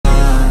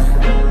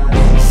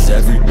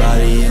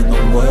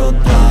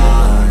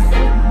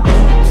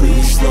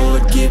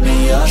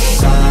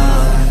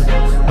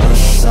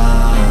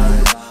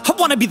I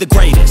wanna be the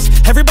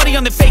greatest. Everybody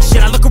on the fake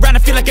shit. I look around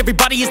and feel like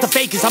everybody is the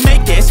fakest. I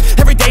make this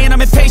every day and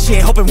I'm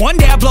impatient, hoping one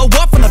day I blow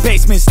up from the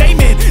basement.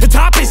 Statement, the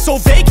top is so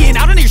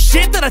vacant. I don't hear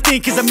shit that I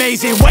think is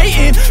amazing.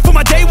 Waiting for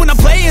my day when I'm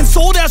playing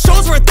sold out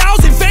shows for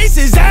 1,000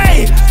 faces.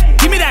 Hey,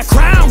 give me that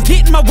crown,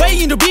 get in my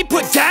way and to be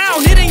put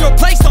down. It ain't your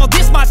place, no,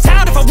 this my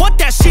town. If I want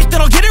that shit,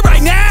 then I'll get it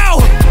right now.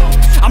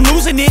 I'm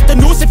losing it, the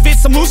noose it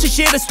fits, I'm losing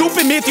shit. A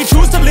stupid myth, you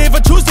choose to live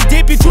or choose to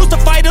dip. You choose to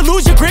fight or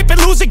lose your grip and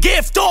lose a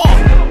gift.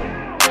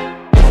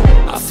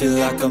 I feel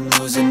like I'm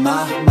losing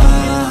my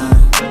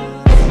mind.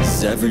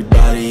 Is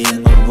everybody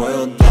in the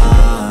world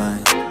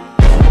blind?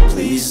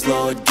 Please,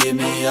 Lord, give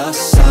me a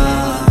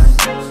sign,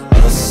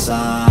 a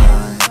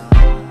sign.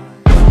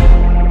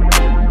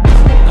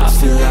 I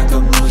feel like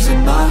I'm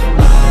losing my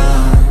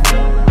mind.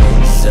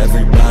 Is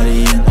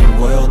everybody in the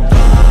world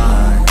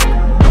blind?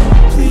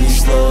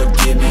 Please, Lord,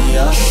 give me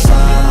a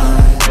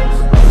sign,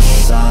 a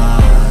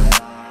sign.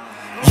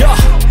 Yeah.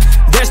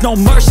 There's no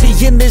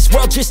mercy in this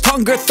world, just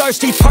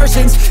hunger-thirsty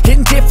persons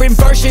in different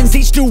versions.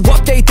 Each new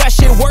update, that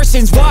shit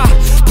worsens. Why?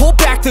 Pull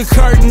back the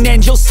curtain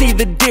and you'll see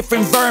the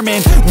different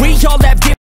vermin. We all have different